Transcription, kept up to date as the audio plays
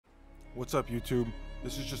What's up, YouTube?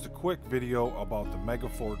 This is just a quick video about the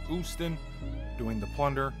Megafort Oosten doing the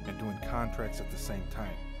plunder and doing contracts at the same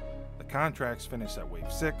time. The contracts finish at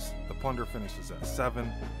wave 6, the plunder finishes at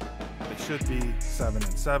 7. They should be 7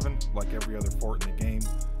 and 7 like every other fort in the game.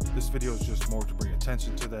 This video is just more to bring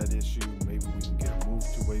attention to that issue. Maybe we can get a move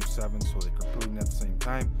to wave 7 so they're completing at the same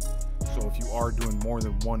time. So if you are doing more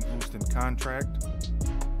than one Oosten contract,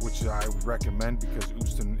 which I would recommend because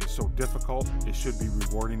Oosten is so difficult, it should be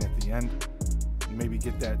rewarding at the end. Maybe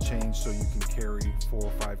get that changed so you can carry 4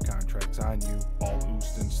 or 5 contracts on you, all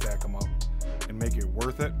Oosten, stack them up, and make it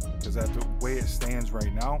worth it. Because at the way it stands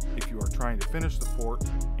right now, if you are trying to finish the fort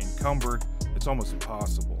encumbered, it's almost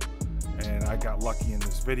impossible. And I got lucky in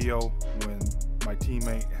this video when my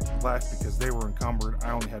teammate left because they were encumbered. I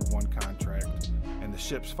only had 1 contract, and the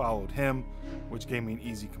ships followed him, which gave me an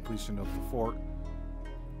easy completion of the fort.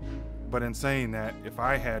 But in saying that, if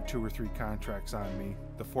I had 2 or 3 contracts on me,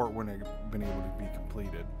 the fort wouldn't have been able to be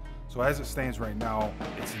completed. So as it stands right now,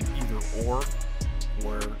 it's an either or,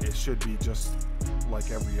 where it should be just like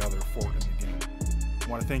every other fort in the game. I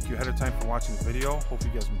want to thank you ahead of time for watching the video. Hope you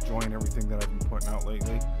guys are enjoying everything that I've been putting out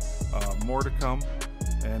lately. More to come,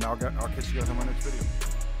 and I'll catch you guys on my next video.